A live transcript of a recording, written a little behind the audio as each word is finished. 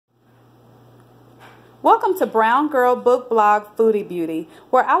Welcome to Brown Girl Book Blog Foodie Beauty,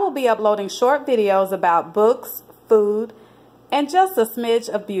 where I will be uploading short videos about books, food, and just a smidge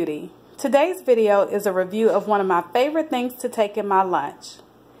of beauty. Today's video is a review of one of my favorite things to take in my lunch,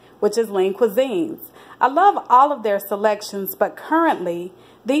 which is Lean Cuisines. I love all of their selections, but currently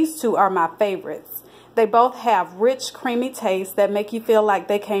these two are my favorites. They both have rich, creamy tastes that make you feel like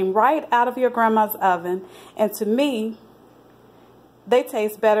they came right out of your grandma's oven, and to me, they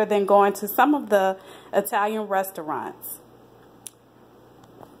taste better than going to some of the Italian restaurants.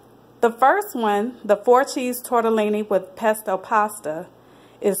 The first one, the 4-cheese tortellini with pesto pasta,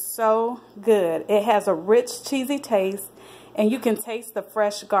 is so good. It has a rich, cheesy taste, and you can taste the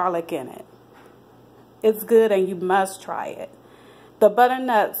fresh garlic in it. It's good and you must try it. The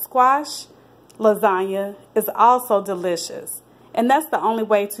butternut squash lasagna is also delicious, and that's the only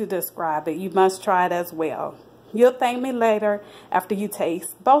way to describe it. You must try it as well. You'll thank me later after you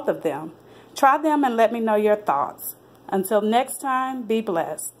taste both of them. Try them and let me know your thoughts. Until next time, be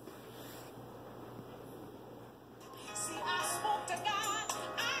blessed.